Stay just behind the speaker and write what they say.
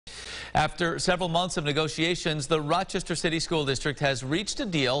After several months of negotiations, the Rochester City School District has reached a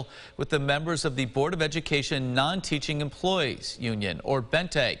deal with the members of the Board of Education Non-Teaching Employees Union, or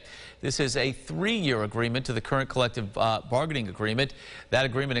Bente. This is a 3-year agreement to the current collective bargaining agreement. That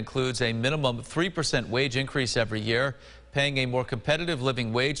agreement includes a minimum 3% wage increase every year, paying a more competitive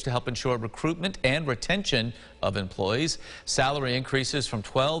living wage to help ensure recruitment and retention of employees. Salary increases from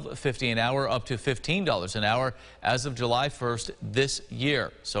 $12.50 an hour up to $15 an hour as of July 1st this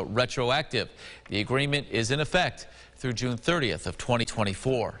year, so retroactive. The agreement is in effect through June 30th of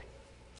 2024.